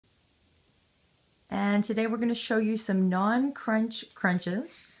And today we're going to show you some non-crunch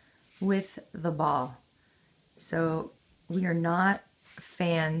crunches with the ball. So we are not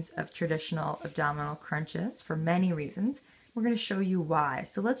fans of traditional abdominal crunches for many reasons. We're going to show you why.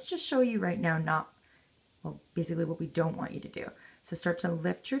 So let's just show you right now basically what we don't want you to do. So start to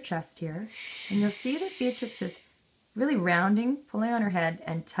lift your chest here, and you'll see that Beatrix is really rounding, pulling on her head,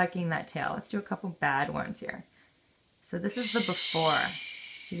 and tucking that tail. Let's do a couple bad ones here. So this is the before.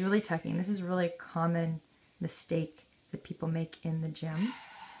 She's really tucking. This is a really common mistake that people make in the gym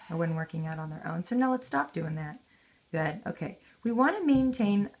or when working out on their own. So now let's stop doing that. Good. Okay. We want to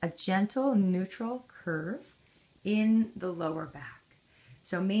maintain a gentle, neutral curve in the lower back.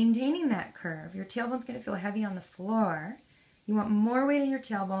 So maintaining that curve, your tailbone's going to feel heavy on the floor. You want more weight in your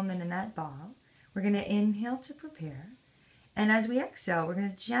tailbone than in that ball. We're going to inhale to prepare. And as we exhale, we're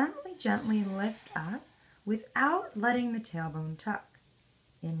going to gently, gently lift up without letting the tailbone tuck.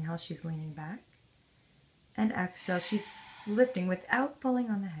 Inhale, she's leaning back. And exhale, she's lifting without pulling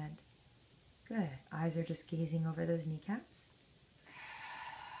on the head. Good. Eyes are just gazing over those kneecaps.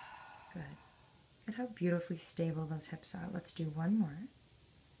 Good. Look at how beautifully stable those hips are. Let's do one more.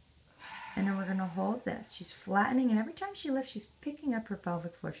 And then we're going to hold this. She's flattening, and every time she lifts, she's picking up her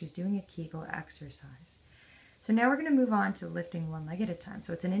pelvic floor. She's doing a Kegel exercise. So now we're going to move on to lifting one leg at a time.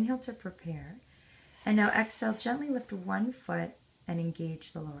 So it's an inhale to prepare. And now exhale, gently lift one foot and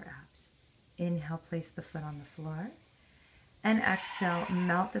engage the lower abs. Inhale, place the foot on the floor. And exhale,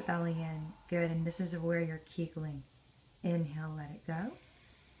 melt the belly in. Good, and this is where you're Kegling. Inhale, let it go.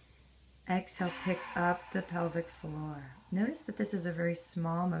 Exhale, pick up the pelvic floor. Notice that this is a very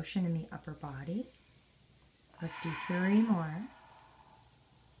small motion in the upper body. Let's do 3 more.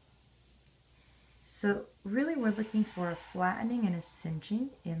 So really we're looking for a flattening and a cinching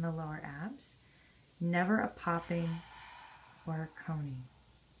in the lower abs, never a popping or a coning.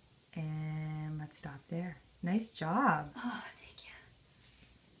 And let's stop there. Nice job. Oh,